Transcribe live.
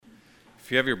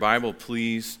If you have your Bible,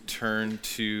 please turn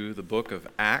to the book of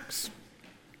Acts.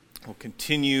 We'll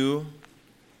continue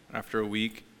after a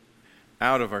week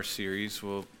out of our series.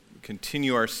 We'll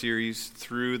continue our series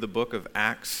through the book of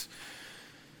Acts.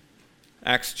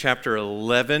 Acts chapter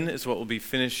 11 is what we'll be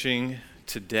finishing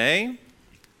today.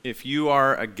 If you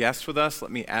are a guest with us,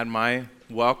 let me add my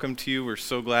welcome to you. We're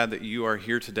so glad that you are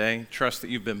here today. Trust that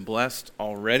you've been blessed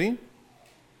already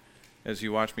as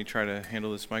you watch me try to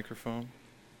handle this microphone.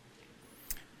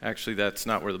 Actually, that's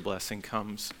not where the blessing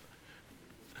comes.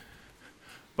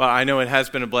 But I know it has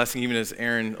been a blessing, even as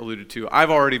Aaron alluded to.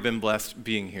 I've already been blessed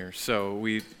being here. So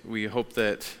we hope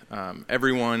that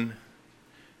everyone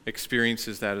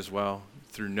experiences that as well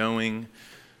through knowing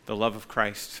the love of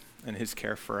Christ and his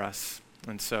care for us.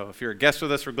 And so if you're a guest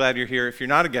with us, we're glad you're here. If you're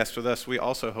not a guest with us, we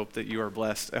also hope that you are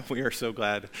blessed. And we are so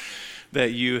glad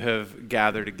that you have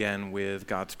gathered again with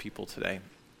God's people today.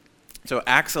 So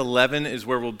Acts 11 is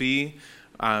where we'll be.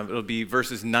 It'll be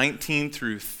verses 19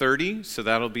 through 30, so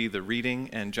that'll be the reading,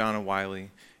 and John Wiley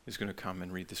is going to come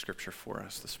and read the scripture for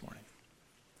us this morning.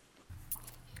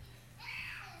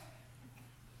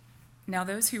 Now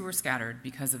those who were scattered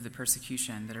because of the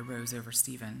persecution that arose over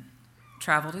Stephen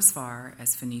traveled as far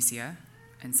as Phoenicia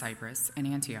and Cyprus and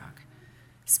Antioch,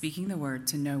 speaking the word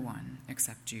to no one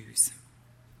except Jews.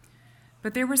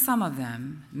 But there were some of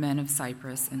them, men of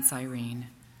Cyprus and Cyrene,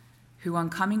 who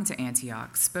on coming to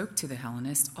Antioch spoke to the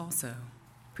Hellenists also,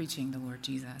 preaching the Lord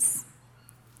Jesus.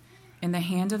 And the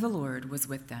hand of the Lord was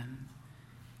with them,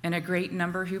 and a great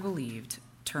number who believed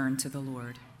turned to the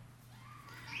Lord.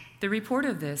 The report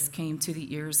of this came to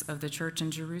the ears of the church in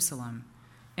Jerusalem,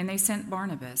 and they sent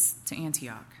Barnabas to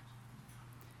Antioch.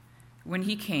 When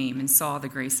he came and saw the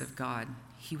grace of God,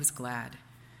 he was glad,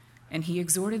 and he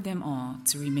exhorted them all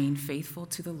to remain faithful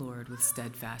to the Lord with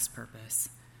steadfast purpose.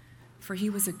 For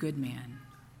he was a good man,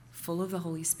 full of the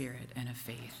Holy Spirit and of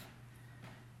faith.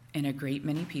 And a great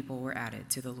many people were added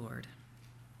to the Lord.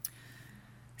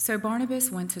 So Barnabas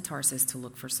went to Tarsus to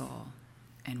look for Saul,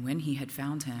 and when he had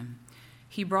found him,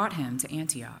 he brought him to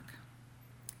Antioch.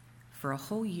 For a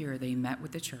whole year they met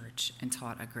with the church and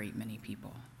taught a great many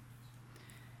people.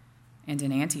 And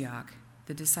in Antioch,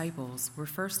 the disciples were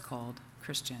first called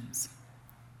Christians.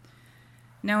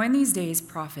 Now in these days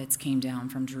prophets came down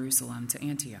from Jerusalem to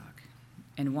Antioch.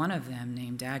 And one of them,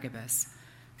 named Agabus,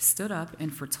 stood up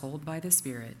and foretold by the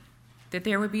Spirit that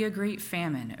there would be a great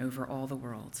famine over all the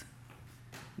world.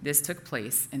 This took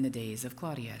place in the days of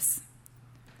Claudius.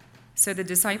 So the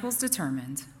disciples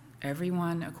determined,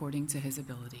 everyone according to his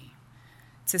ability,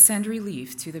 to send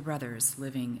relief to the brothers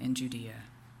living in Judea.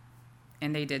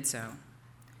 And they did so,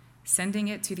 sending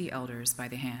it to the elders by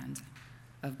the hand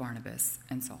of Barnabas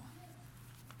and Saul.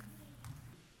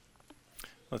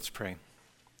 Let's pray.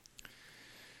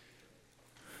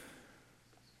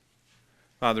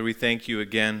 Father, we thank you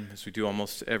again, as we do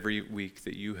almost every week,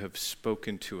 that you have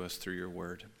spoken to us through your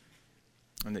word,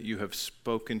 and that you have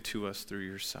spoken to us through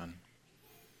your Son.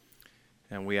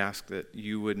 And we ask that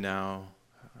you would now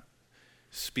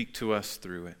speak to us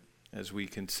through it as we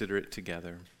consider it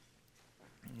together.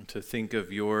 To think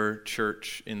of your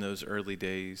church in those early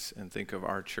days and think of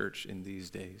our church in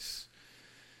these days.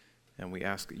 And we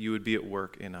ask that you would be at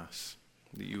work in us,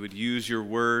 that you would use your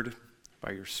word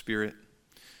by your Spirit.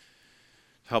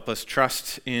 Help us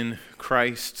trust in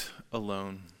Christ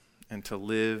alone and to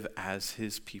live as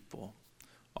his people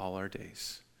all our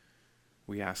days.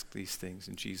 We ask these things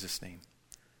in Jesus' name.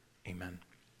 Amen.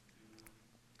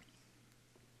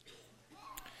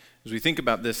 As we think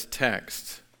about this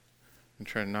text, I'm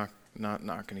trying to not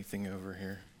knock anything over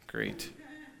here. Great.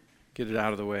 Get it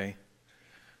out of the way.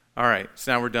 All right,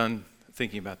 so now we're done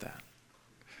thinking about that.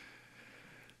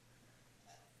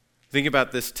 Think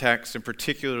about this text, and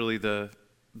particularly the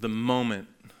moment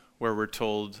where we're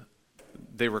told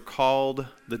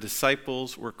the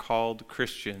disciples were called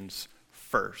Christians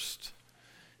first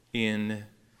in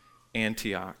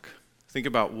Antioch. Think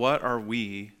about, what are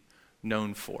we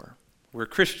known for? We're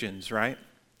Christians, right?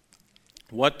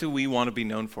 What do we want to be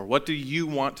known for? What do you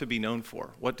want to be known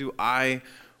for? What do I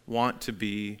want to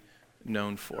be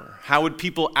known for? How would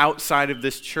people outside of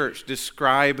this church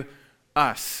describe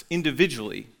us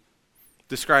individually?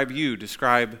 Describe you,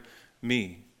 describe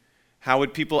me. How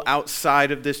would people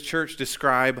outside of this church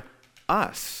describe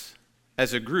us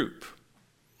as a group?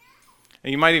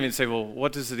 And you might even say, well,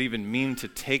 what does it even mean to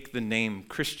take the name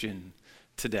Christian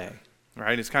today?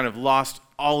 Right? It's kind of lost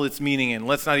all its meaning, and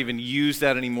let's not even use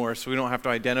that anymore so we don't have to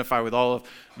identify with all of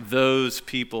those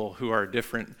people who are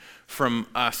different from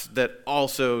us that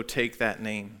also take that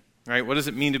name. Right? What does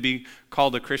it mean to be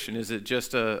called a Christian? Is it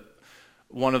just a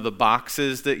one of the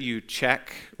boxes that you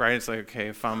check, right? It's like, okay,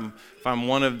 if I'm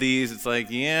one of these, it's like,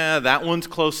 yeah, that one's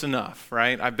close enough,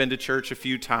 right? I've been to church a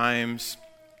few times,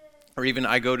 or even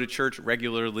I go to church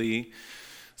regularly.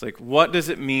 It's like, what does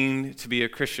it mean to be a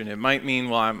Christian? It might mean,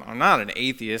 well, I'm not an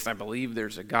atheist. I believe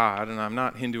there's a God, and I'm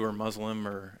not Hindu or Muslim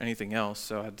or anything else.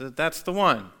 So that's the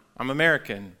one. I'm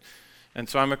American, and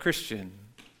so I'm a Christian.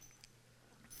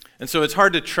 And so it's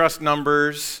hard to trust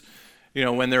numbers,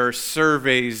 when there are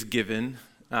surveys given,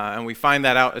 and we find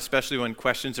that out especially when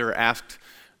questions are asked,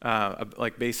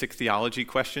 like basic theology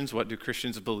questions. What do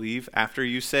Christians believe after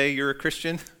you say you're a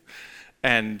Christian?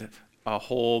 And a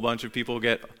whole bunch of people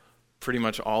get pretty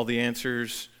much all the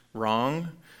answers wrong.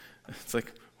 It's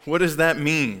like, what does that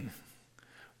mean?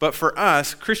 But for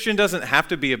us, Christian doesn't have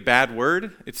to be a bad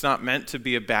word. It's not meant to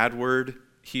be a bad word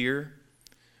here.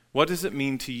 What does it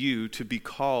mean to you to be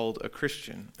called a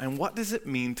Christian? And what does it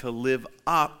mean to live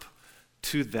up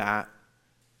to that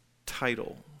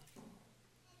title?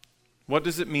 What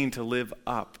does it mean to live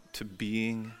up to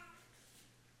being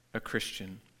a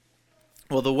Christian?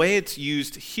 Well, the way it's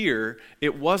used here,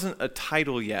 it wasn't a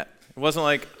title yet. It wasn't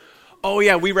like, oh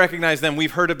yeah, we recognize them.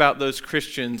 We've heard about those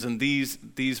Christians, and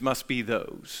these must be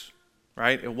those,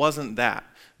 right? It wasn't that.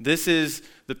 This is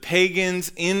the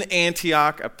pagans in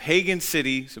Antioch, a pagan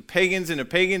city. So pagans in a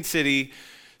pagan city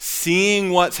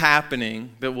seeing what's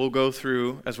happening that we'll go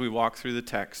through as we walk through the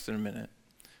text in a minute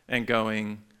and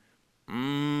going,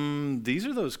 these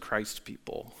are those Christ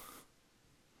people.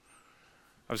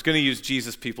 I was going to use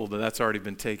Jesus people, but that's already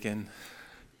been taken.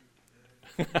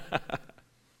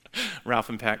 Ralph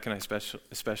and Pat can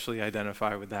especially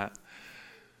identify with that.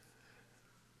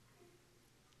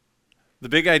 The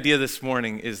big idea this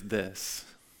morning is this.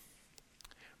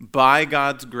 By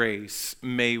God's grace,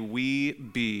 may we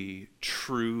be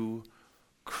true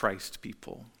Christ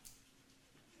people.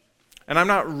 And I'm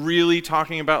not really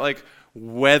talking about like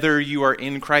whether you are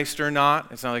in Christ or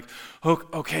not. It's not like,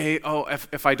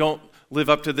 if I don't live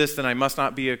up to this, then I must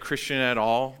not be a Christian at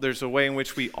all. There's a way in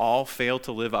which we all fail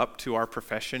to live up to our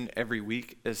profession every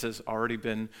week, as has already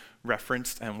been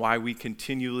referenced, and why we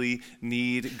continually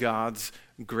need God's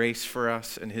grace for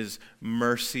us and his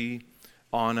mercy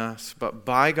on us. But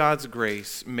by God's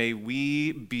grace, may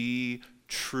we be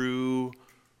true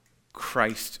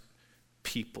Christ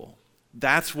people.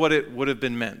 That's what it would have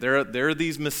been meant. There are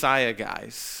these Messiah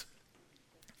guys.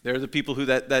 They're the people who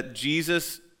that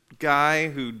Jesus guy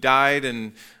who died,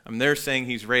 and they're saying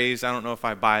he's raised. I don't know if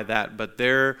I buy that, but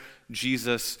they're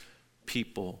Jesus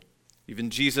people, even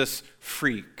Jesus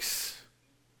freaks.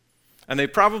 And they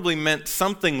probably meant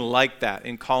something like that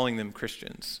in calling them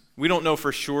Christians. We don't know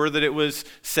for sure that it was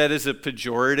said as a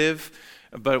pejorative,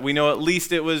 but we know at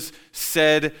least it was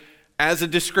said as a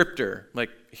descriptor. Like,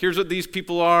 here's what these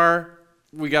people are.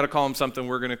 We got to call them something.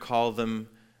 We're going to call them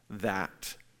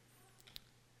that.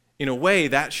 In a way,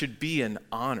 that should be an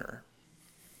honor.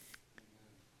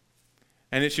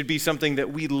 And it should be something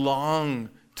that we long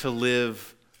to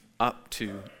live up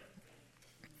to.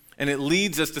 And it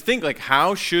leads us to think, like,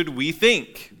 how should we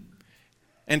think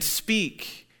and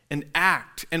speak and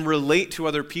act and relate to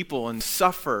other people and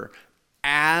suffer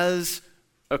as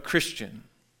a Christian?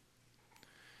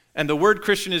 And the word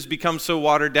Christian has become so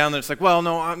watered down that it's like, well,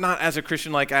 no, I'm not as a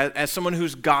Christian, like as someone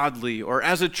who's godly or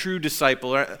as a true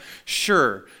disciple.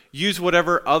 Sure, use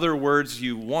whatever other words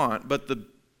you want, but the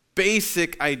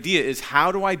basic idea is,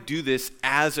 how do I do this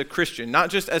as a Christian? Not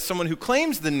just as someone who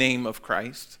claims the name of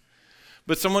Christ,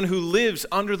 but someone who lives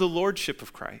under the lordship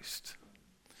of Christ.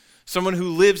 Someone who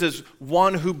lives as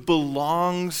one who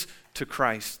belongs to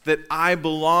Christ, that I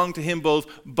belong to him both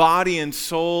body and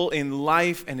soul, in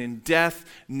life and in death,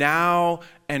 now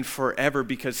and forever,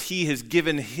 because he has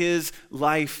given his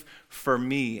life for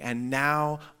me, and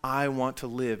now I want to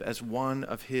live as one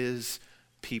of his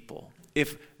people.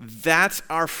 If that's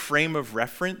our frame of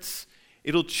reference,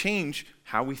 it'll change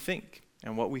how we think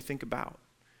and what we think about.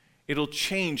 It'll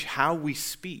change how we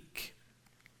speak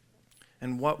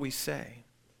and what we say.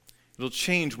 It'll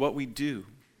change what we do.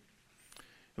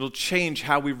 It'll change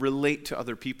how we relate to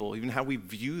other people, even how we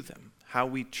view them, how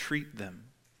we treat them.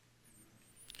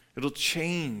 It'll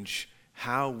change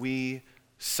how we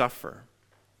suffer.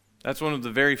 That's one of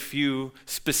the very few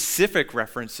specific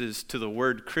references to the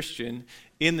word Christian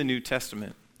in the New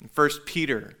Testament. In 1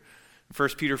 Peter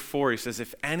 4, he says,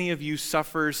 if any of you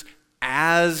suffers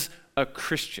as a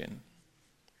Christian,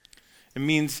 it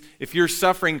means if you're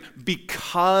suffering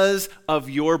because of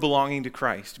your belonging to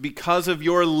Christ, because of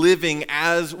your living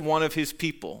as one of his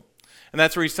people. And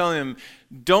that's where he's telling them,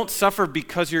 don't suffer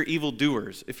because you're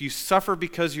evildoers. If you suffer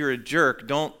because you're a jerk,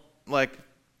 don't, 1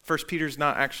 Peter's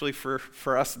not actually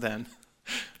for us then.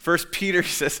 First Peter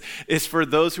says is for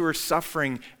those who are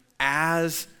suffering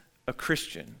as a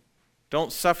Christian.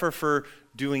 Don't suffer for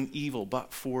doing evil,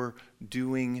 but for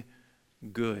doing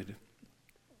good.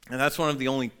 And that's one of the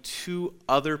only two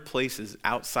other places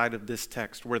outside of this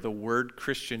text where the word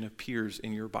Christian appears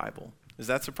in your Bible. Is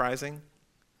that surprising?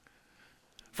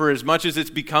 For as much as it's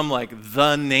become like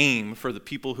the name for the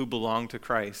people who belong to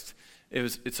Christ,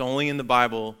 it's only in the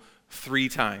Bible 3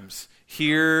 times.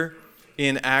 Here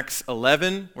in Acts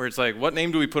 11, where it's like, what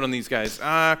name do we put on these guys?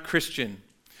 Christian.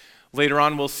 Later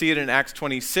on, we'll see it in Acts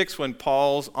 26 when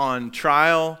Paul's on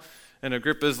trial, and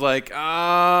Agrippa's like,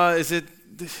 is it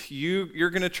you're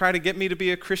going to try to get me to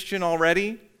be a Christian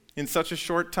already in such a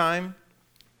short time?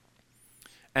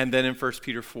 And then in 1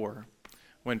 Peter 4,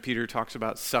 when Peter talks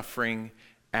about suffering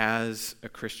as a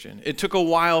Christian. It took a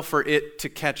while for it to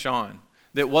catch on.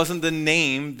 That wasn't the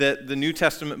name that the New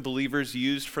Testament believers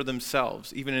used for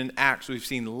themselves. Even in Acts, we've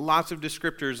seen lots of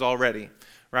descriptors already,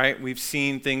 right? We've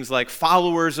seen things like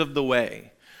followers of the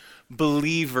way,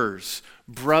 believers,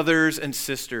 brothers and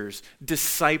sisters,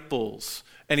 disciples.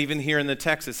 And even here in the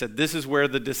text, it said this is where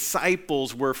the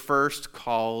disciples were first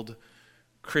called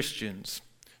Christians.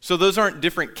 So those aren't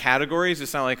different categories.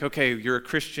 It's not like, okay, you're a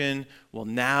Christian. Well,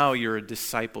 now you're a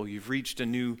disciple. You've reached a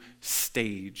new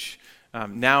stage.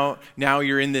 Now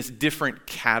you're in this different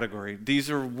category.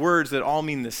 These are words that all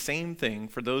mean the same thing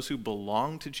for those who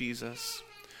belong to Jesus,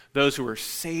 those who are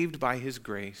saved by his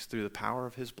grace through the power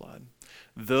of his blood,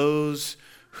 those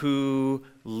who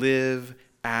live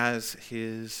as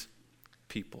his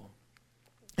people.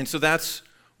 And so that's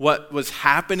what was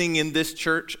happening in this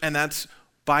church, and that's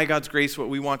by God's grace what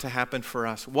we want to happen for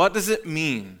us. What does it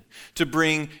mean to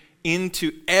bring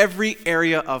into every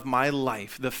area of my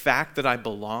life the fact that I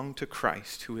belong to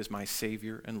Christ, who is my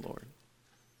Savior and Lord?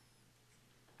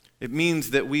 It means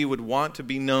that we would want to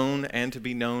be known and to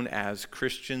be known as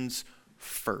Christians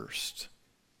first.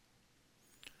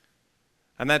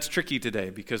 And that's tricky today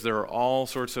because there are all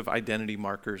sorts of identity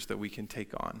markers that we can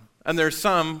take on. And there's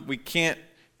some we can't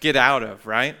get out of,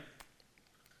 right?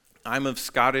 I'm of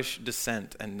Scottish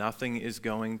descent, and nothing is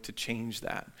going to change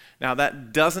that. Now,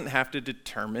 that doesn't have to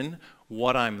determine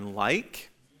what I'm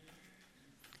like,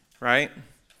 right?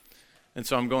 And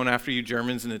so I'm going after you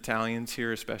Germans and Italians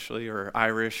here especially, or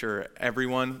Irish, or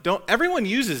everyone. Everyone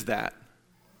uses that.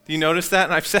 Do you notice that?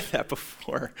 And I've said that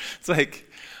before. It's like,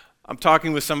 I'm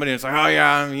talking with somebody, and it's like, oh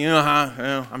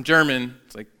yeah, I'm German.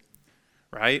 It's like,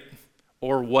 right?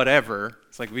 Or whatever.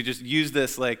 It's like we just use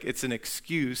this like it's an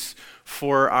excuse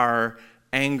for our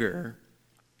anger.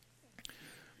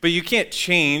 But you can't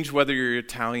change whether you're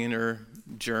Italian or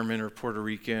German or Puerto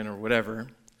Rican or whatever.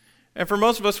 And for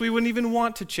most of us, we wouldn't even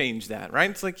want to change that, right?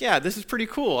 It's like, yeah, this is pretty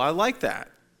cool. I like that.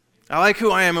 I like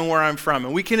who I am and where I'm from.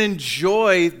 And we can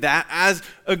enjoy that as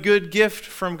a good gift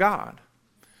from God.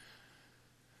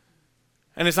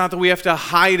 And it's not that we have to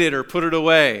hide it or put it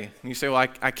away. And you say, well,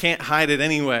 I can't hide it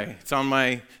anyway. It's on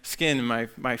my skin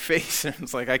and my face. And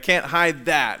it's like, I can't hide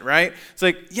that, right? It's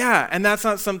like, yeah, and that's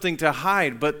not something to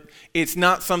hide, but it's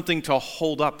not something to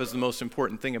hold up as the most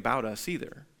important thing about us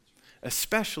either,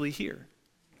 especially here.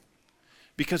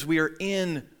 Because we are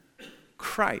in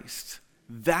Christ.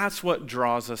 That's what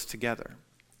draws us together.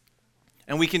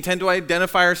 And we can tend to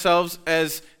identify ourselves,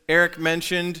 as Eric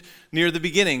mentioned near the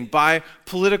beginning, by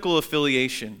political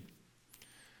affiliation.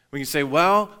 We can say,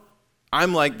 well,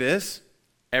 I'm like this.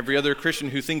 Every other Christian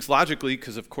who thinks logically,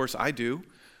 because of course I do,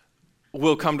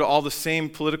 will come to all the same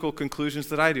political conclusions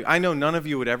that I do. I know none of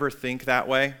you would ever think that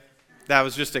way. That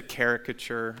was just a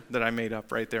caricature that I made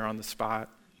up right there on the spot.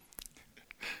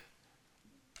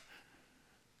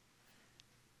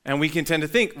 And we can tend to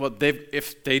think, well,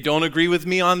 if they don't agree with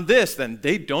me on this, then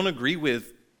they don't agree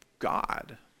with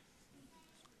God.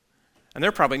 And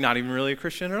they're probably not even really a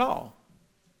Christian at all.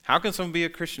 How can someone be a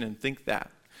Christian and think that?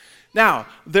 Now,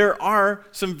 there are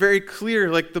some very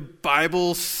clear, like the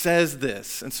Bible says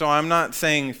this. And so I'm not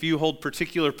saying if you hold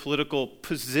particular political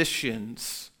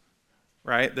positions,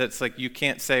 right, that's like you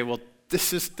can't say, well,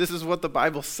 this is what the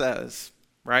Bible says.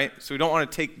 Right? So we don't want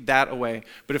to take that away.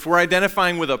 But if we're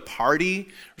identifying with a party,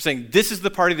 we're saying this is the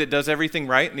party that does everything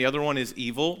right and the other one is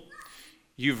evil,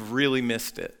 you've really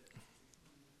missed it.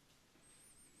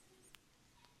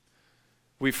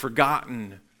 We've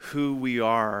forgotten who we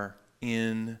are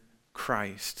in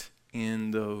Christ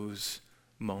in those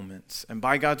moments. And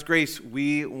by God's grace,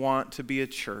 we want to be a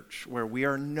church where we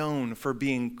are known for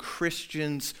being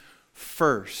Christians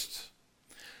first.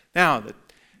 Now,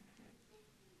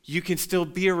 you can still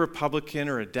be a Republican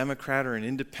or a Democrat or an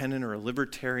independent or a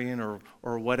libertarian or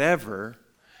whatever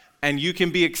And you can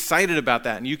be excited about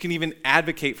that, and you can even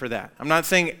advocate for that. I'm not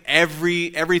saying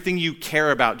everything you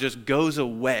care about just goes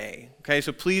away. Okay,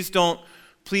 so please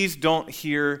don't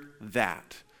hear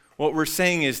that. What we're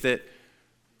saying is that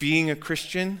being a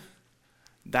Christian,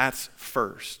 that's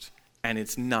first, and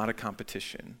it's not a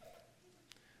competition.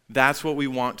 That's what we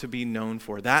want to be known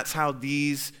for. That's how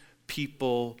these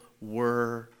people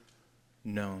were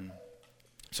known.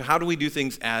 So how do we do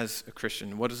things as a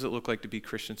Christian? What does it look like to be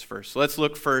Christians first? So let's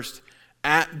look first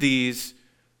at these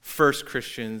first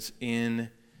Christians in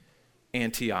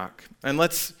Antioch. And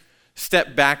let's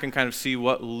step back and kind of see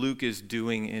what Luke is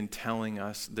doing in telling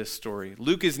us this story.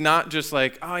 Luke is not just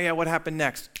like, oh yeah, what happened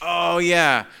next? Oh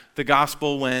yeah, the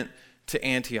gospel went to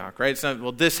Antioch, right? It's not,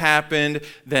 well, this happened,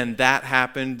 then that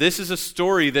happened. This is a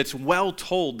story that's well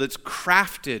told, that's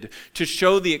crafted to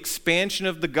show the expansion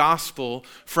of the gospel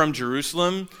from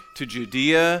Jerusalem to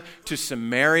Judea to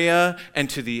Samaria and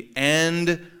to the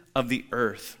end of the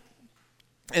earth.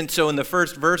 And so in the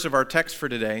first verse of our text for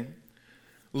today,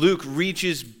 Luke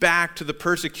reaches back to the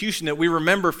persecution that we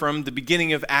remember from the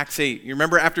beginning of Acts 8. You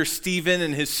remember after Stephen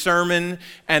and his sermon,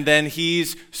 and then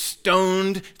he's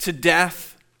stoned to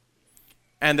death,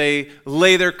 and they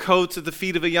lay their coats at the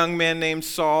feet of a young man named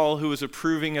Saul who was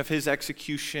approving of his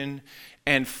execution.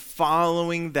 And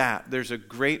following that, there's a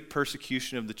great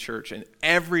persecution of the church. And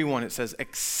everyone, it says,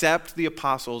 except the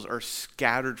apostles, are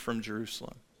scattered from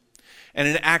Jerusalem. And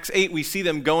in Acts 8, we see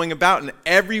them going about, and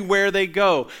everywhere they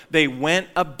go, they went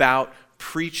about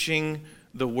preaching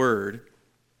the word.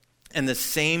 And the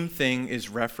same thing is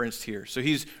referenced here. So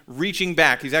he's reaching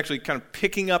back. He's actually kind of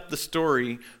picking up the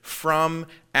story from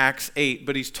Acts 8,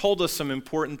 but he's told us some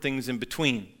important things in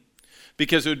between.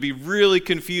 Because it would be really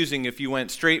confusing if you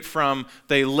went straight from,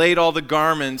 they laid all the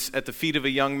garments at the feet of a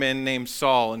young man named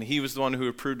Saul, and he was the one who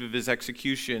approved of his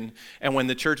execution. And when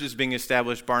the church is being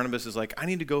established, Barnabas is like, I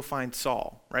need to go find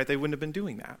Saul, right? They wouldn't have been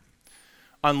doing that.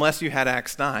 Unless you had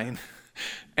Acts 9.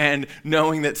 And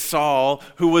knowing that Saul,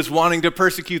 who was wanting to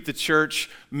persecute the church,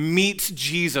 meets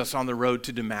Jesus on the road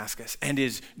to Damascus and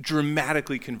is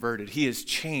dramatically converted. He is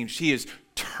changed. He is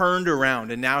turned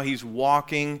around, and now he's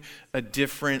walking a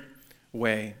different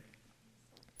way.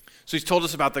 So he's told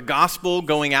us about the gospel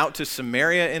going out to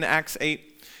Samaria in Acts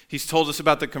 8. He's told us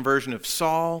about the conversion of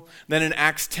Saul. Then in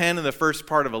Acts 10 and the first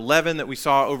part of 11 that we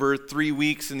saw over 3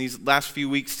 weeks in these last few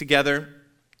weeks together,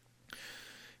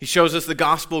 he shows us the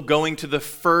gospel going to the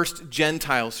first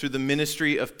Gentiles through the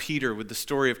ministry of Peter with the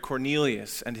story of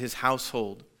Cornelius and his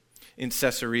household in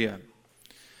Caesarea.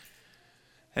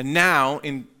 And now,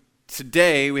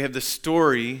 today, we have the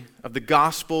story of the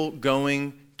gospel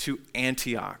going to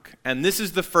Antioch. And this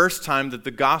is the first time that the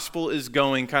gospel is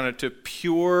going kind of to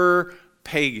pure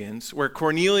pagans, where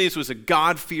Cornelius was a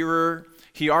God-fearer.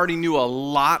 He already knew a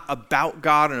lot about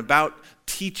God and about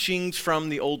teachings from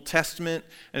the Old Testament,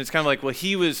 and it's kind of like, well,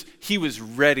 he was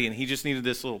ready, and he just needed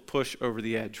this little push over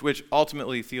the edge, which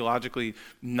ultimately, theologically,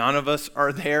 none of us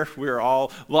are there. We're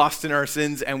all lost in our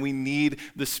sins, and we need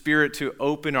the Spirit to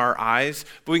open our eyes.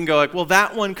 But we can go like, well,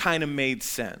 that one kind of made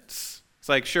sense. It's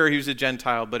like, sure, he was a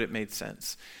Gentile, but it made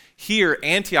sense. Here,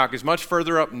 Antioch is much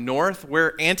further up north.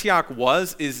 Where Antioch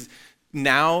was is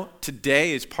now,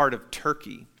 today, is part of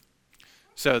Turkey.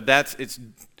 So it's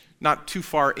not too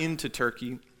far into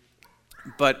Turkey,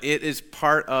 but it is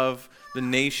part of the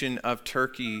nation of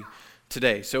Turkey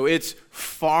today. So it's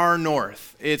far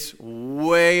north. It's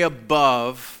way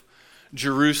above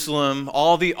Jerusalem.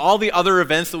 All the other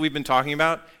events that we've been talking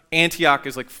about, Antioch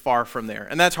is like far from there.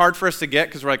 And that's hard for us to get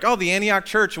because we're like, oh, the Antioch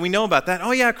church, and we know about that.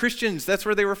 Oh yeah, Christians, that's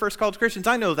where they were first called Christians.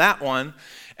 I know that one.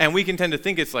 And we can tend to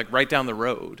think it's like right down the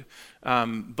road.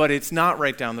 But it's not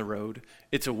right down the road.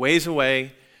 It's a ways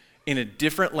away, in a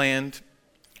different land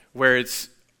where it's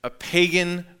a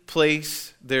pagan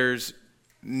place. There's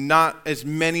not as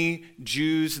many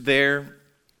Jews there.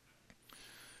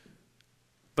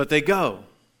 But they go.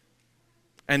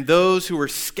 And those who were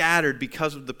scattered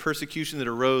because of the persecution that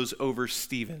arose over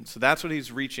Stephen. So that's what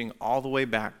he's reaching all the way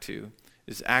back to,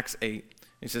 is Acts 8.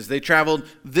 He says, they traveled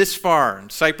this far.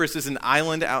 And Cyprus is an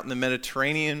island out in the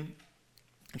Mediterranean.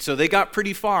 So they got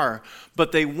pretty far,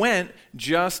 but they went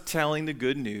just telling the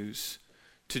good news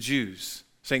to Jews,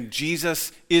 saying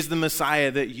Jesus is the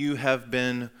Messiah that you have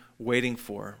been waiting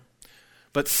for.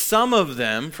 But some of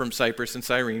them from Cyprus and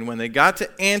Cyrene, when they got to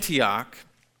Antioch,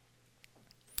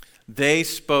 they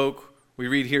spoke, we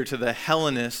read here, to the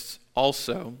Hellenists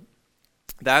also.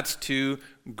 That's to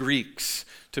Greeks,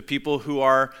 to people who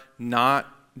are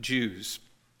not Jews.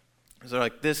 So they're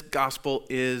like, this gospel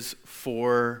is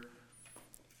for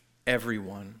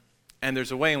everyone. And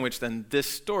there's a way in which then this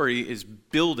story is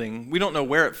building. We don't know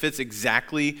where it fits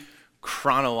exactly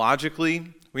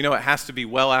chronologically. We know it has to be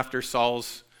well after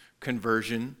Saul's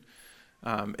conversion.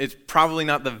 It's probably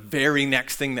not the very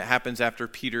next thing that happens after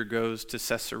Peter goes to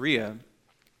Caesarea,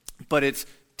 but it's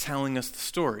telling us the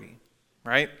story,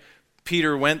 right?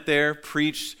 Peter went there,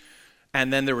 preached,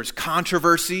 and then there was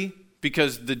controversy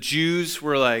because the Jews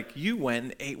were like, you went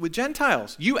and ate with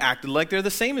Gentiles. You acted like they're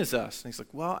the same as us. And he's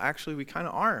like, well, actually, we kind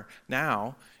of are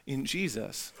now in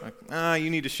Jesus. Like, you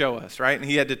need to show us, right? And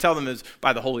he had to tell them it's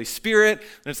by the Holy Spirit.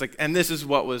 And it's like, and this is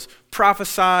what was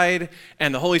prophesied.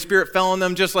 And the Holy Spirit fell on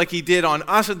them just like he did on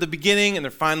us at the beginning. And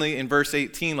they're finally in verse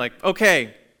 18 like,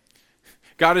 okay,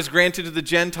 God has granted to the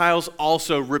Gentiles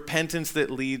also repentance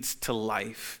that leads to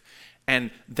life.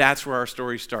 And that's where our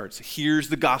story starts. Here's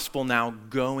the gospel now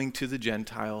going to the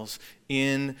Gentiles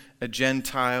in a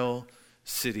Gentile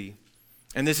city.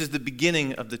 And this is the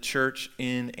beginning of the church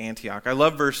in Antioch. I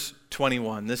love verse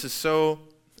 21. This is so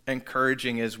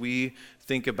encouraging as we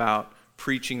think about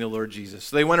preaching the Lord Jesus.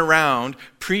 So they went around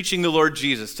preaching the Lord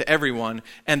Jesus to everyone,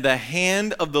 and the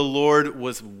hand of the Lord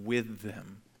was with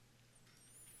them.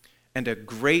 And a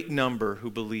great number who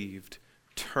believed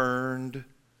turned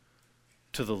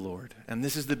to the Lord. And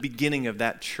this is the beginning of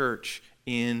that church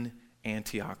in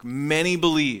Antioch. Many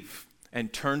believe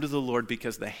and turn to the Lord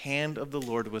because the hand of the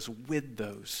Lord was with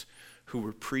those who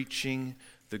were preaching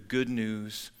the good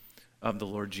news of the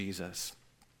Lord Jesus.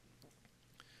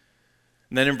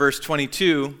 And then in verse 22,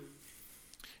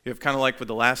 you have kind of like with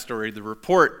the last story, the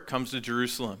report comes to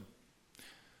Jerusalem.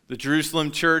 The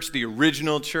Jerusalem church, the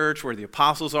original church where the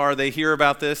apostles are, they hear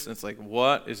about this, and it's like,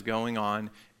 what is going on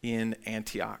in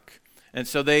Antioch? And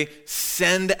so they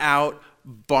send out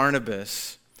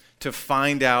Barnabas to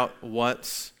find out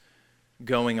what's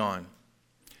going on.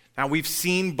 Now, we've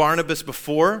seen Barnabas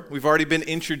before. We've already been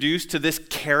introduced to this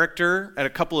character at a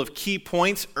couple of key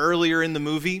points earlier in the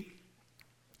movie,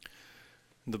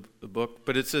 the book,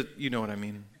 but you know what I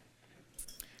mean.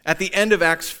 At the end of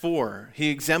Acts 4, he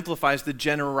exemplifies the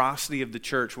generosity of the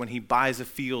church when he buys a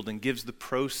field and gives the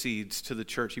proceeds to the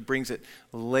church. He brings it,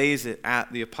 lays it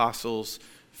at the apostles'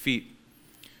 feet.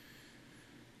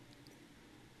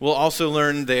 We also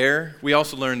learn there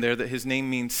that his name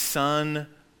means son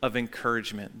of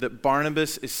encouragement, that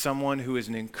Barnabas is someone who is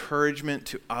an encouragement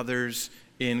to others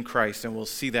in Christ, and we'll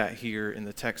see that here in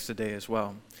the text today as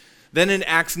well. Then in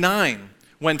Acts 9,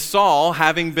 when Saul,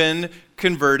 having been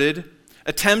converted,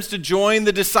 attempts to join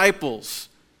the disciples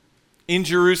in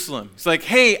Jerusalem. It's like,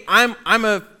 hey,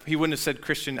 he wouldn't have said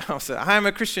Christian now, I'm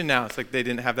a Christian now. It's like they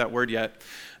didn't have that word yet.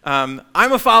 I'm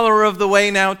a follower of the way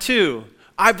now too.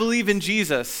 I believe in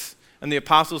Jesus. And the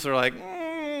apostles are like,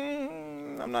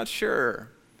 I'm not sure.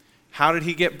 How did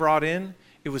he get brought in?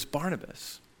 It was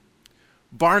Barnabas.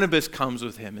 Barnabas comes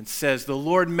with him and says the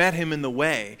Lord met him in the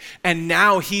way, and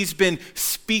now he's been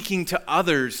speaking to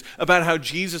others about how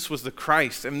Jesus was the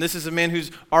Christ. And this is a man who's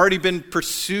already been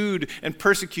pursued and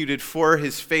persecuted for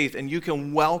his faith, and you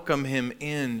can welcome him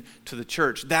in to the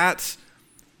church. That's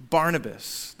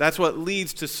Barnabas. That's what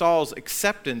leads to Saul's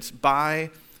acceptance by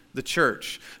the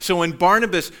church. So when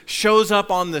Barnabas shows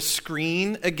up on the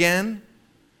screen again,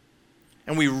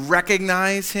 and we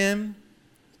recognize him,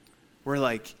 we're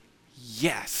like,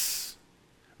 yes,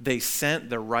 they sent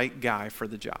the right guy for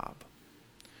the job.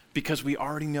 Because we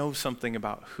already know something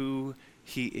about who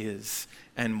he is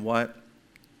and what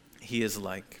he is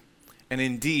like. And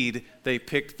indeed, they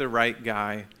picked the right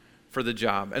guy for the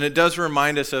job. And it does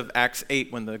remind us of Acts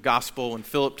 8 when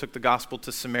Philip took the gospel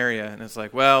to Samaria. And it's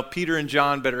like, well, Peter and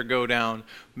John better go down,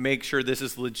 make sure this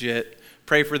is legit,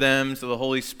 pray for them so the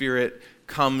Holy Spirit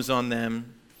comes on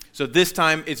them. So this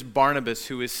time it's Barnabas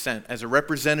who is sent as a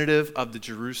representative of the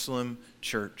Jerusalem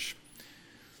church.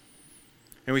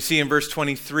 And we see in verse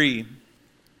 23,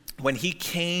 when he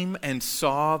came and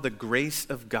saw the grace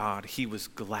of God, he was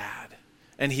glad.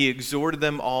 And he exhorted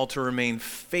them all to remain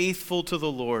faithful to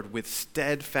the Lord with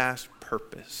steadfast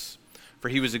purpose. For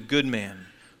he was a good man,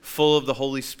 full of the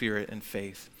Holy Spirit and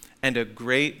faith. And a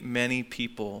great many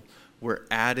people were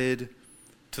added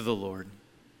to the Lord.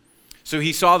 So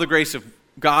he saw the grace of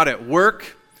God at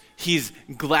work. He's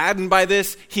gladdened by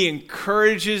this. He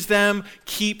encourages them.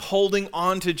 Keep holding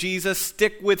on to Jesus.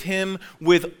 Stick with him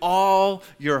with all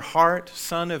your heart.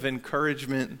 Son of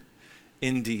encouragement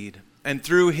indeed. And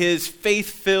through his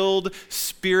faith-filled,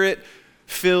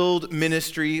 spirit-filled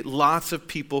ministry, lots of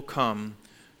people come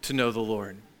to know the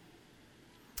Lord.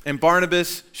 And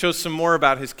Barnabas shows some more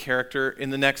about his character in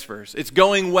the next verse. It's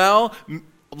going well.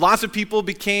 Lots of people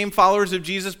became followers of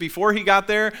Jesus before he got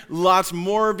there. Lots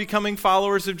more becoming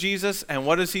followers of Jesus. And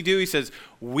what does he do? He says,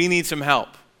 we need some help.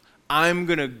 I'm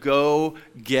going to go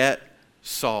get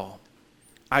Saul.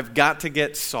 I've got to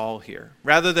get Saul here.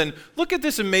 Rather than, look at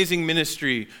this amazing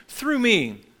ministry through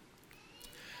me.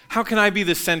 How can I be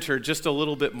the center just a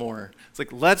little bit more? It's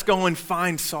like, let's go and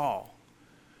find Saul.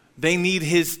 They need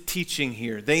his teaching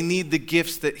here. They need the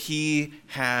gifts that he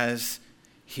has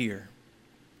here.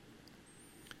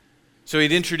 So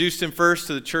he'd introduced him first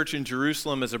to the church in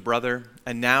Jerusalem as a brother,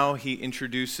 and now he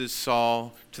introduces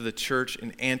Saul to the church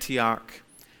in Antioch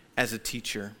as a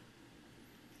teacher.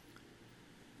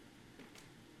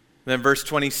 Then verse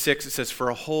 26, it says, for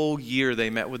a whole year they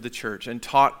met with the church and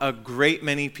taught a great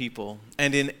many people.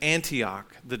 And in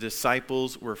Antioch, the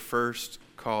disciples were first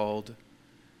called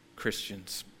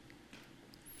Christians.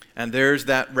 And there's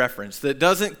that reference that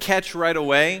doesn't catch right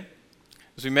away.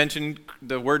 As we mentioned,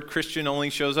 the word Christian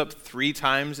only shows up 3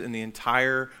 times in the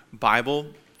entire Bible.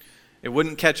 It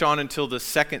wouldn't catch on until the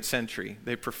 2nd century.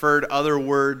 They preferred other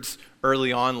words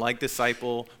early on, like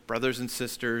disciple, brothers and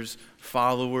sisters,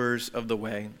 followers of the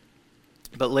way.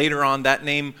 But later on, that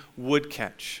name would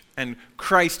catch. And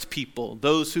Christ people,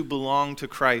 those who belong to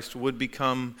Christ, would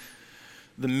become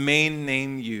the main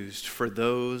name used for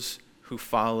those who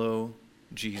follow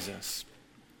Jesus.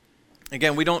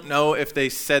 Again, we don't know if they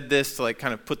said this to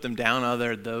kind of put them down,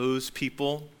 other those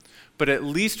people. But at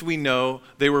least we know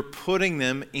they were putting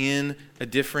them in a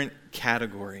different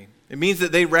category. It means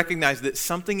that they recognize that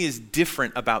something is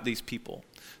different about these people.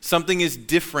 Something is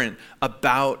different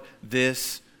about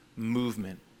this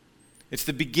movement. It's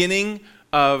the beginning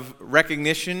of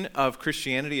recognition of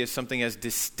Christianity as something as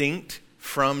distinct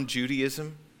from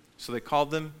Judaism. So they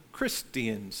called them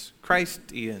Christians,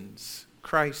 Christ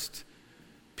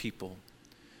people.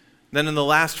 Then in the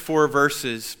last 4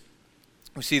 verses,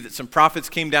 we see that some prophets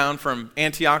came down from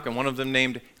Antioch, and one of them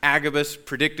named Agabus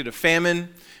predicted a famine.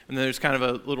 And then there's kind of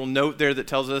a little note there that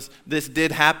tells us this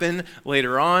did happen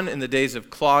later on in the days of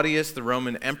Claudius, the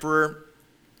Roman emperor,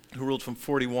 who ruled from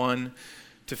 41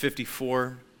 to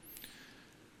 54.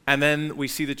 And then we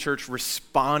see the church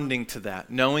responding to that,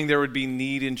 knowing there would be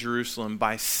need in Jerusalem,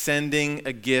 by sending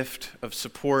a gift of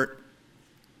support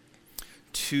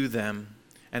to them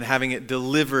and having it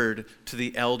delivered to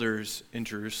the elders in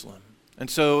Jerusalem. And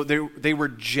so they were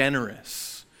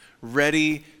generous,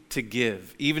 ready to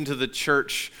give, even to the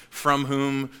church from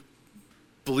whom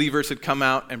believers had come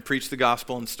out and preached the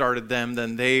gospel and started them.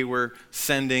 Then they were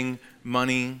sending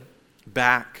money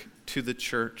back to the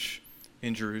church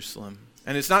in Jerusalem.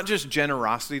 And it's not just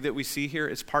generosity that we see here,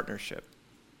 it's partnership.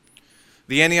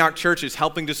 The Antioch church is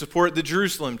helping to support the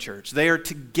Jerusalem church. They are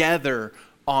together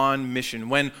on mission.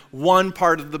 When one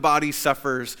part of the body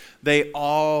suffers, they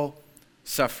all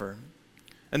suffer.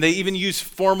 And they even use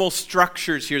formal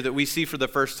structures here that we see for the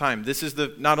first time. This is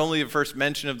not only the first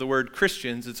mention of the word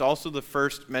Christians, it's also the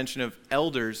first mention of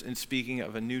elders in speaking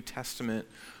of a New Testament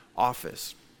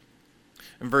office.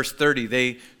 In verse 30,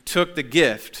 they took the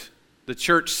gift, the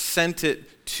church sent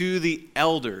it to the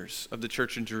elders of the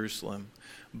church in Jerusalem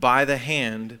by the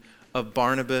hand of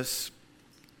Barnabas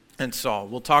and Saul.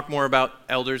 We'll talk more about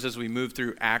elders as we move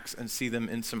through Acts and see them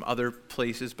in some other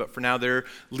places, but for now they're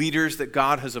leaders that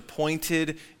God has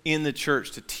appointed in the church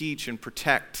to teach and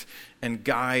protect and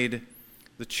guide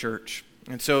the church.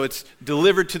 And so it's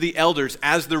delivered to the elders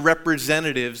as the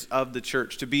representatives of the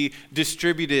church to be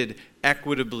distributed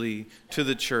equitably to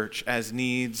the church as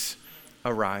needs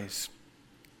arise.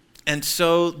 And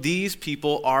so these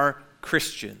people are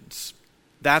Christians.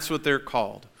 That's what they're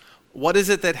called. What is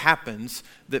it that happens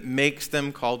that makes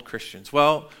them called Christians?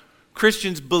 Well,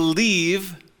 Christians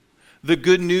believe the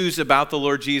good news about the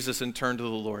Lord Jesus and turn to the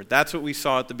Lord. That's what we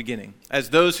saw at the beginning. As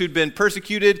those who'd been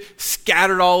persecuted,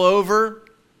 scattered all over,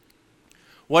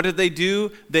 what did they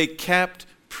do? They kept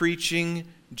preaching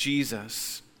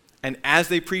Jesus. And as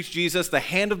they preached Jesus, the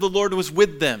hand of the Lord was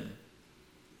with them.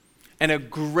 And a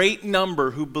great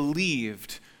number who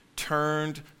believed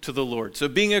turned to the Lord. So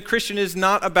being a Christian is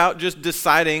not about just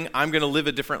deciding I'm going to live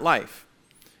a different life.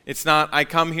 It's not I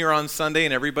come here on Sunday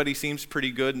and everybody seems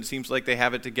pretty good and seems like they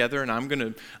have it together and I'm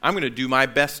going to do my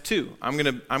best too. I'm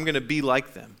going to be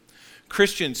like them.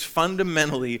 Christians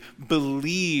fundamentally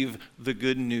believe the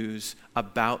good news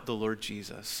about the Lord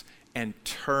Jesus and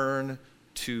turn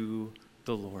to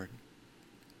the Lord.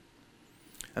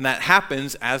 And that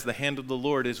happens as the hand of the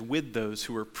Lord is with those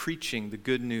who are preaching the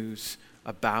good news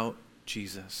about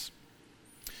Jesus.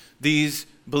 These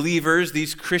believers,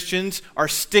 these Christians, are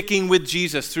sticking with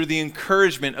Jesus through the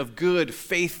encouragement of good,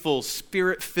 faithful,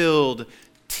 Spirit-filled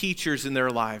teachers in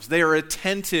their lives. They are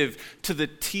attentive to the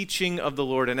teaching of the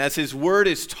Lord. And as His word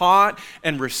is taught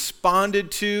and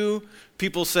responded to,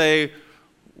 people say,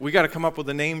 we got to come up with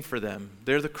a name for them.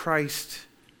 They're the Christ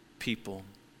people.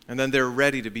 And then they're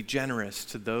ready to be generous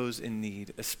to those in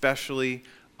need, especially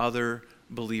other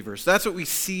believers. That's what we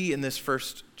see in this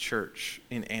first church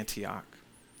in Antioch.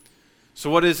 So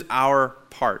what is our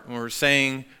part? When we're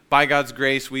saying, by God's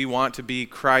grace, we want to be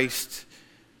Christ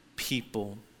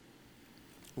people.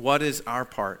 What is our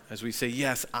part as we say,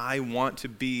 yes, I want to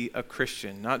be a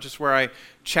Christian, not just where I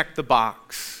check the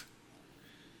box,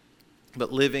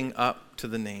 but living up to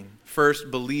the name.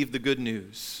 First, believe the good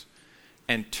news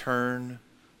and turn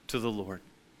to the Lord.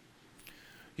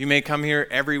 You may come here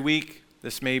every week.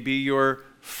 This may be your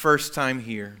first time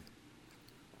here.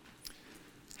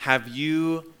 Have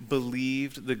you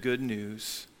believed the good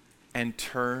news and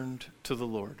turned to the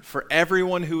Lord? For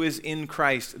everyone who is in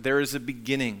Christ, there is a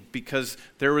beginning, because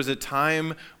there was a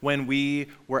time when we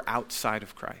were outside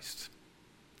of Christ,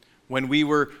 when we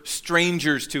were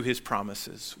strangers to his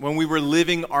promises, when we were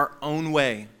living our own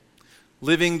way,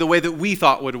 living the way that we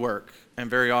thought would work, and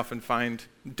very often find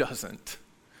doesn't.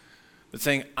 But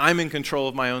saying, I'm in control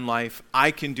of my own life, I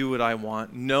can do what I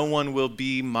want, no one will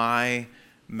be my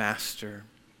master.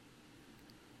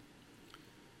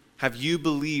 Have you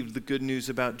believed the good news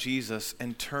about Jesus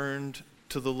and turned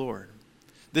to the Lord?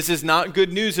 This is not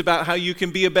good news about how you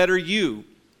can be a better you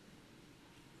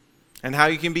and how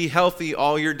you can be healthy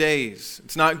all your days.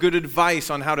 It's not good advice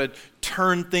on how to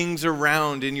turn things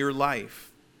around in your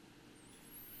life.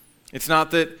 It's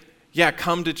not that,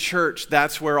 come to church,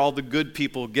 that's where all the good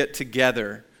people get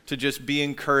together to just be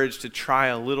encouraged to try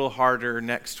a little harder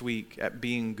next week at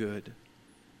being good.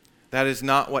 That is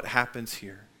not what happens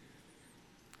here.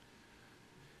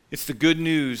 It's the good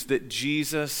news that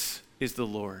Jesus is the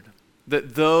Lord.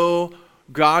 That though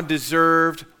God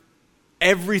deserved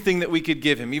everything that we could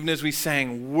give him, even as we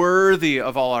sang, worthy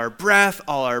of all our breath,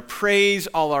 all our praise,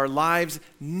 all our lives,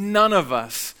 none of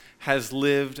us has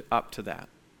lived up to that.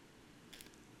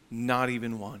 Not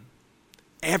even one.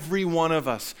 Every one of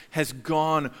us has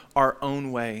gone our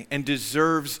own way and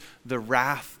deserves the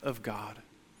wrath of God.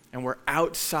 And we're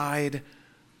outside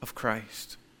of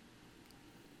Christ.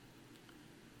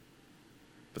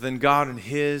 But then God, in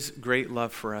his great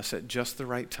love for us at just the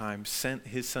right time, sent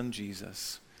his son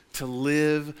Jesus to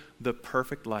live the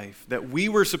perfect life that we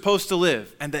were supposed to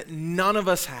live and that none of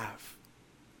us have.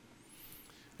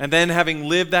 And then, having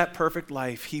lived that perfect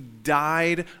life, he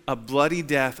died a bloody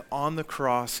death on the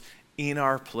cross in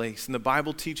our place. And the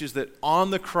Bible teaches that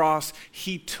on the cross,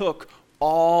 he took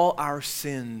all our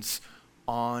sins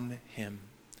on him.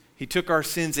 He took our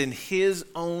sins in his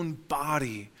own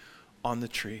body on the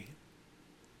tree,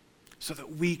 so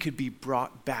that we could be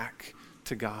brought back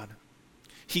to God.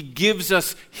 He gives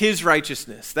us his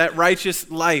righteousness. That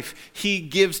righteous life he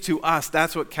gives to us.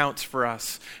 That's what counts for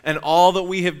us. And all that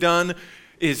we have done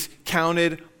is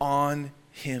counted on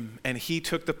him. And he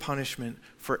took the punishment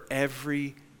for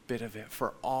every bit of it,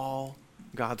 for all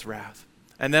God's wrath.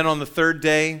 And then on the third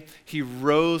day, he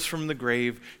rose from the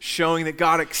grave, showing that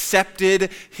God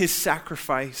accepted his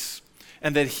sacrifice,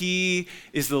 and that he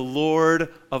is the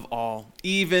Lord of all,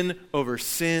 even over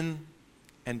sin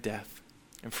and death.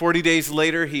 And 40 days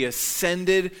later, he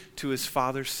ascended to his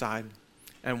Father's side.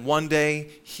 And one day,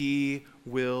 he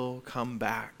will come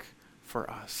back for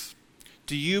us.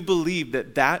 Do you believe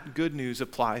that that good news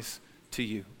applies to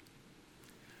you?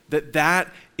 That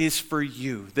is for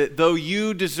you. That though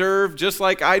you deserve, just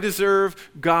like I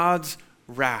deserve, God's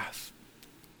wrath,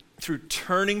 through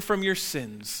turning from your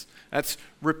sins, that's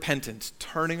repentance,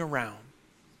 turning around,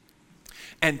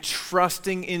 and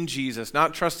trusting in Jesus,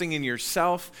 not trusting in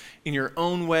yourself, in your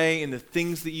own way, in the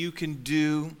things that you can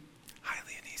do. Hi,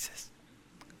 Leonesis.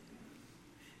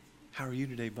 How are you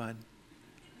today, bud?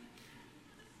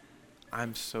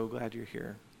 I'm so glad you're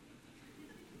here.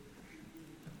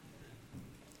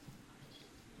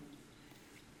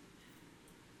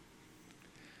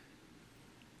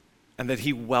 And that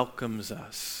he welcomes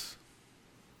us.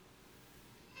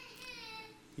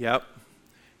 Yep,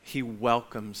 he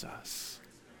welcomes us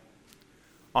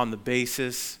on the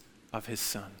basis of his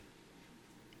Son.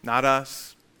 Not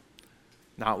us,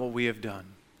 not what we have done,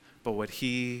 but what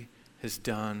he has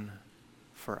done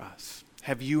for us.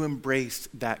 Have you embraced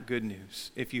that good news?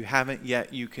 If you haven't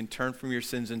yet, you can turn from your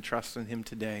sins and trust in him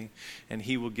today, and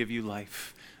he will give you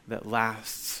life that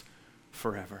lasts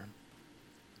forever.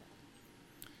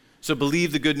 So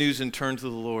believe the good news and turn to the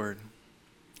Lord.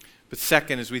 But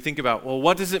second, as we think about,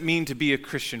 what does it mean to be a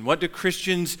Christian? What do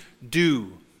Christians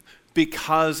do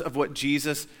because of what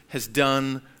Jesus has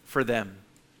done for them?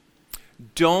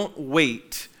 Don't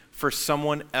wait for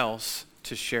someone else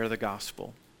to share the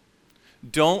gospel.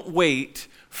 Don't wait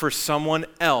for someone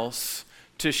else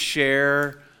to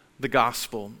share the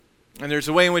gospel. And there's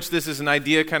a way in which this is an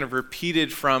idea kind of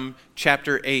repeated from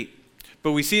chapter 8.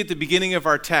 But we see at the beginning of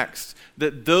our text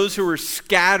that those who were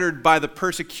scattered by the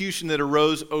persecution that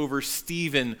arose over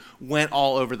Stephen went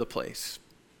all over the place.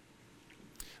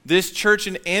 This church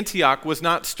in Antioch was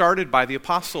not started by the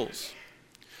apostles.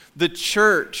 The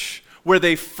church where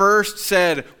they first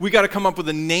said, we got to come up with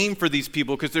a name for these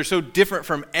people because they're so different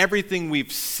from everything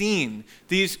we've seen.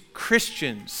 These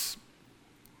Christians,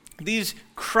 these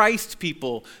Christ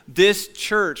people, this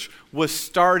church was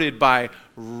started by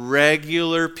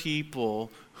regular people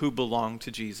who belong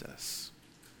to Jesus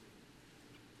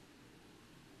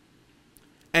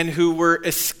and who were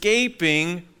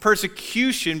escaping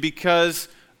persecution because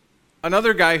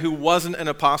another guy who wasn't an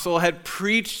apostle had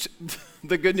preached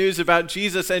the good news about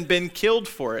Jesus and been killed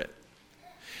for it.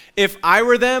 If I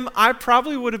were them, I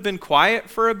probably would have been quiet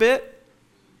for a bit.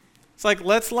 It's like,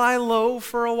 let's lie low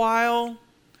for a while.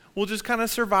 We'll just kind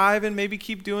of survive and maybe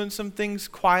keep doing some things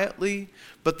quietly.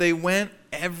 But they went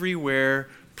everywhere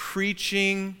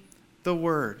preaching the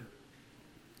word.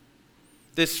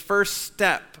 This first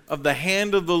step of the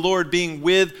hand of the Lord being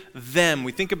with them.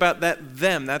 We think about that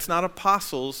them. That's not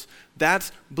apostles.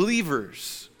 That's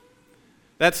believers.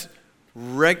 That's,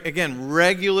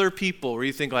 regular people where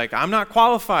you think like, I'm not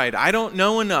qualified. I don't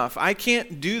know enough. I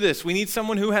can't do this. We need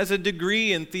someone who has a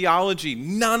degree in theology.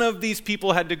 None of these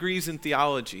people had degrees in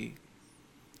theology.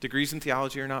 Degrees in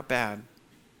theology are not bad.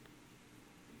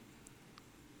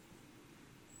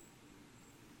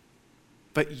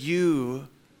 But you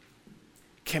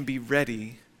can be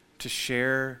ready to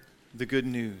share the good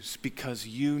news because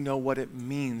you know what it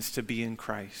means to be in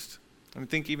Christ. I mean,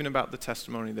 think even about the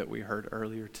testimony that we heard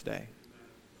earlier today.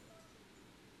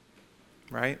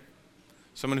 Right?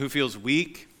 Someone who feels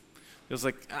weak, feels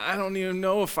like, I don't even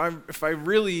know if I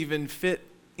really even fit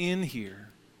in here.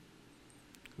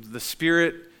 The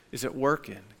Spirit is at work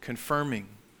in, confirming,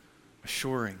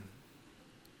 assuring.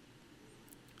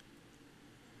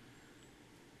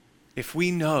 If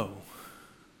we know,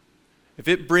 if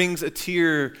it brings a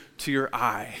tear to your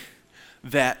eye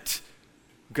that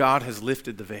God has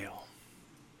lifted the veil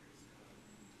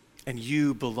and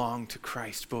you belong to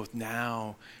Christ both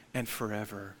now and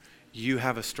forever, you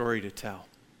have a story to tell.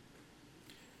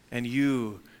 And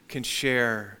you can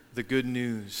share the good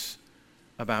news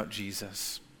about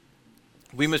Jesus.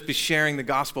 We must be sharing the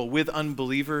gospel with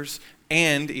unbelievers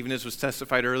and, even as was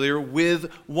testified earlier, with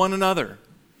one another.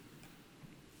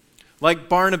 Like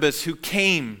Barnabas, who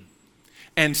came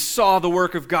and saw the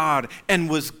work of God and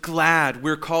was glad.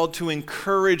 We're called to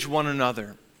encourage one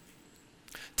another,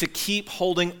 to keep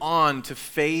holding on to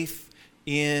faith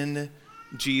in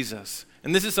Jesus.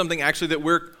 And this is something actually that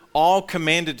we're all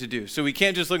commanded to do. So we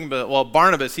can't just look at, well,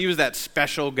 Barnabas, he was that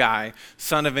special guy,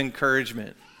 son of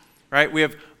encouragement, right? We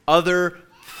have other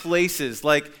places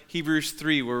like Hebrews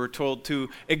 3 where we're told to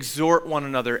exhort one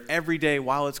another every day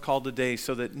while it's called a day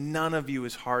so that none of you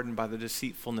is hardened by the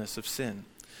deceitfulness of sin.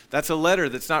 That's a letter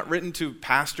that's not written to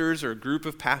pastors or a group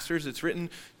of pastors. It's written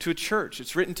to a church.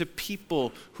 It's written to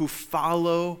people who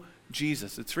follow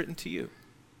Jesus. It's written to you,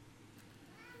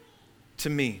 to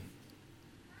me.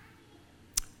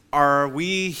 Are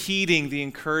we heeding the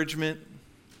encouragement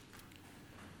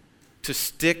to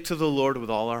stick to the Lord with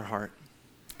all our heart?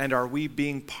 And are we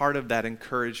being part of that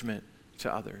encouragement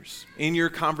to others? In your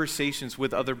conversations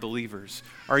with other believers,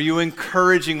 are you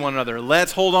encouraging one another?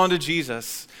 Let's hold on to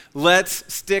Jesus.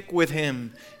 Let's stick with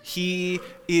him. He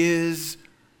is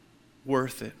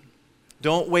worth it.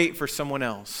 Don't wait for someone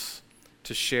else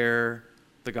to share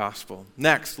the gospel.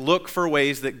 Next, look for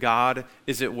ways that God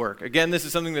is at work. Again, this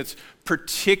is something that's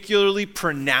particularly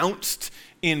pronounced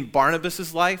in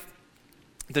Barnabas' life.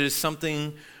 That is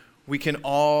something we can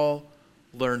all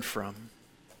learn from.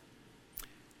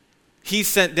 He's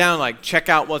sent down, like, check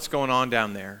out what's going on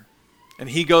down there. And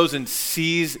he goes and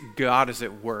sees God is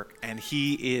at work, and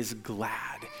he is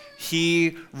glad.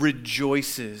 He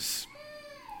rejoices.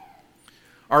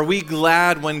 Are we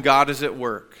glad when God is at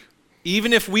work?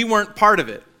 Even if we weren't part of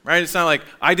it, right? It's not like,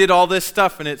 I did all this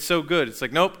stuff and it's so good. It's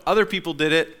like, nope, other people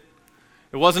did it.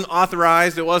 It wasn't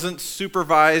authorized, it wasn't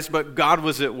supervised, but God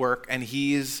was at work, and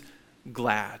he's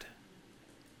glad.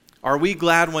 Are we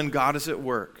glad when God is at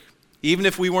work? Even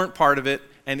if we weren't part of it,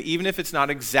 and even if it's not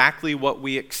exactly what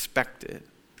we expected.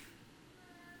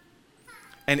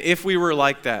 And if we were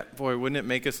like that, boy, wouldn't it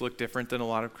make us look different than a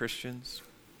lot of Christians?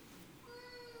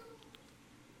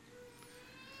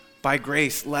 By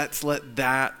grace, let's let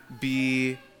that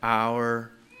be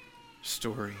our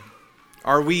story.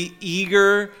 Are we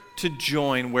eager to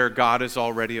join where God is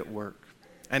already at work?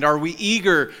 And are we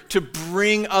eager to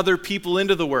bring other people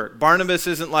into the work? Barnabas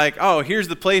isn't like, oh, here's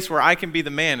the place where I can be the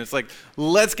man. It's like,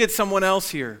 let's get someone else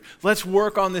here. Let's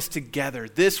work on this together.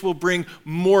 This will bring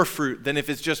more fruit than if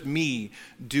it's just me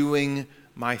doing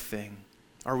my thing.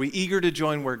 Are we eager to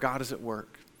join where God is at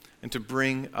work and to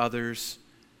bring others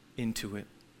into it?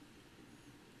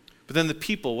 But then the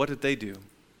people, what did they do?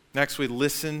 Next, we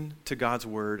listen to God's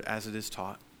word as it is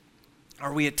taught.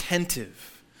 Are we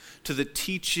attentive to the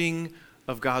teaching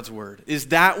of God's word? Is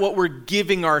that what we're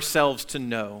giving ourselves to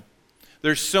know?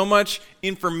 There's so much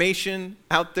information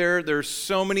out there. There's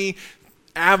so many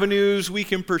avenues we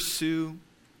can pursue.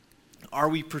 Are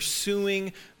we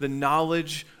pursuing the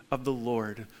knowledge of the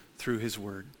Lord through his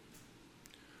word?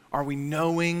 Are we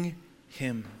knowing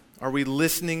him? Are we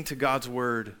listening to God's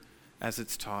word as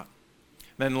it's taught?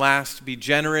 Then last, be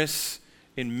generous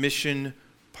in mission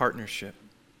partnership.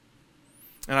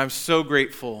 And I'm so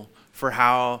grateful for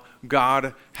how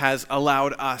God has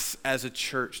allowed us as a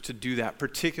church to do that,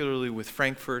 particularly with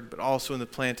Frankfurt, but also in the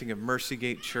planting of Mercy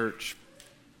Gate Church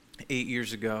 8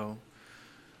 years ago.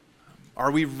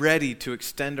 Are we ready to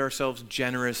extend ourselves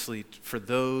generously for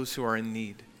those who are in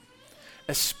need,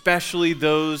 especially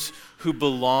those who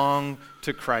belong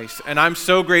to Christ? And I'm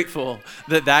so grateful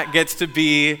that that gets to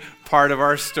be part of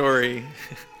our story.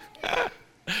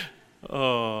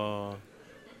 Oh.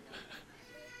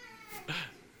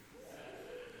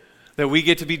 That we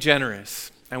get to be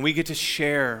generous and we get to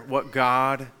share what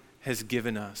God has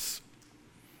given us.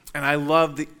 And I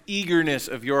love the eagerness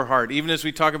of your heart, even as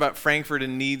we talk about Frankfurt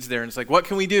and needs there. And it's like, what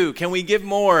can we do? Can we give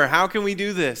more? How can we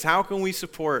do this? How can we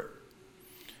support?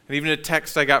 And even a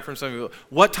text I got from some people,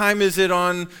 what time is it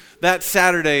on that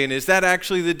Saturday? And is that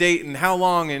actually the date? And how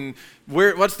long? And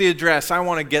what's the address? I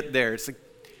want to get there. It's like,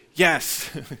 yes.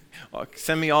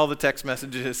 Send me all the text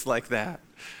messages like that.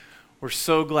 We're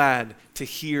so glad to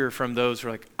hear from those who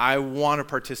are like, I want to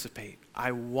participate.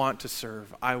 I want to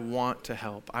serve. I want to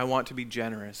help. I want to be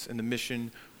generous in the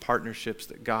mission partnerships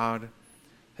that God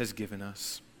has given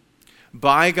us.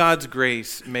 By God's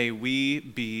grace, may we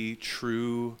be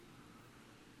true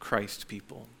Christ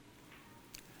people.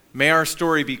 May our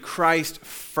story be Christ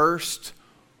first,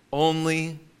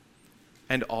 only,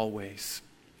 and always.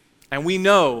 And we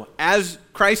know, as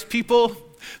Christ people,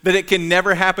 that it can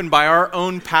never happen by our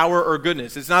own power or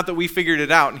goodness. It's not that we figured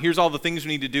it out and here's all the things we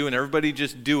need to do and everybody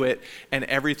just do it and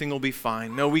everything will be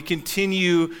fine. No, we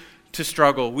continue to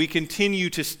struggle. We continue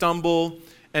to stumble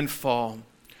and fall.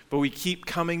 But we keep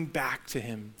coming back to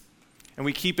him. And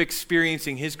we keep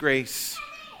experiencing his grace,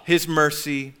 his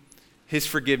mercy, his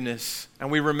forgiveness. And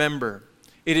we remember,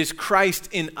 it is Christ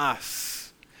in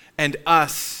us and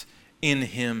us in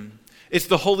him. It's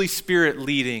the Holy Spirit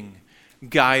leading,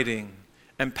 guiding,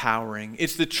 empowering.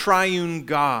 It's the triune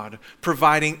God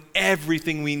providing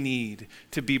everything we need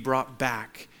to be brought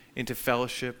back into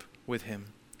fellowship with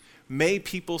him. May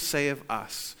people say of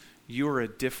us, you're a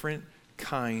different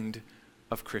kind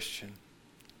of Christian.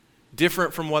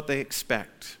 Different from what they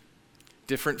expect.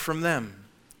 Different from them.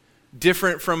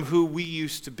 Different from who we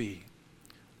used to be.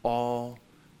 All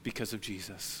because of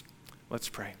Jesus. Let's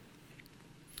pray.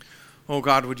 Oh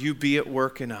God, would you be at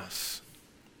work in us?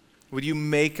 Would you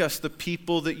make us the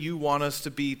people that you want us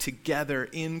to be together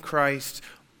in Christ,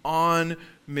 on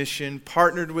mission,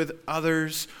 partnered with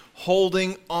others,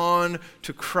 holding on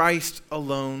to Christ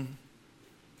alone?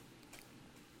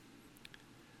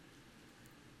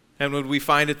 And would we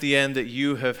find at the end that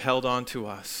you have held on to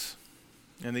us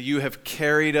and that you have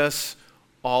carried us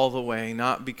all the way,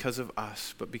 not because of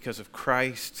us, but because of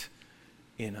Christ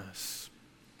in us.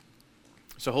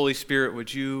 So Holy Spirit,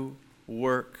 would you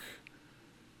work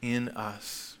in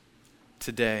us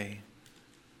today,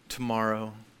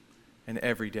 tomorrow, and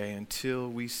every day until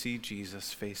we see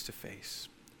Jesus face to face.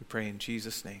 We pray in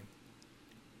Jesus' name.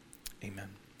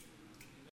 Amen.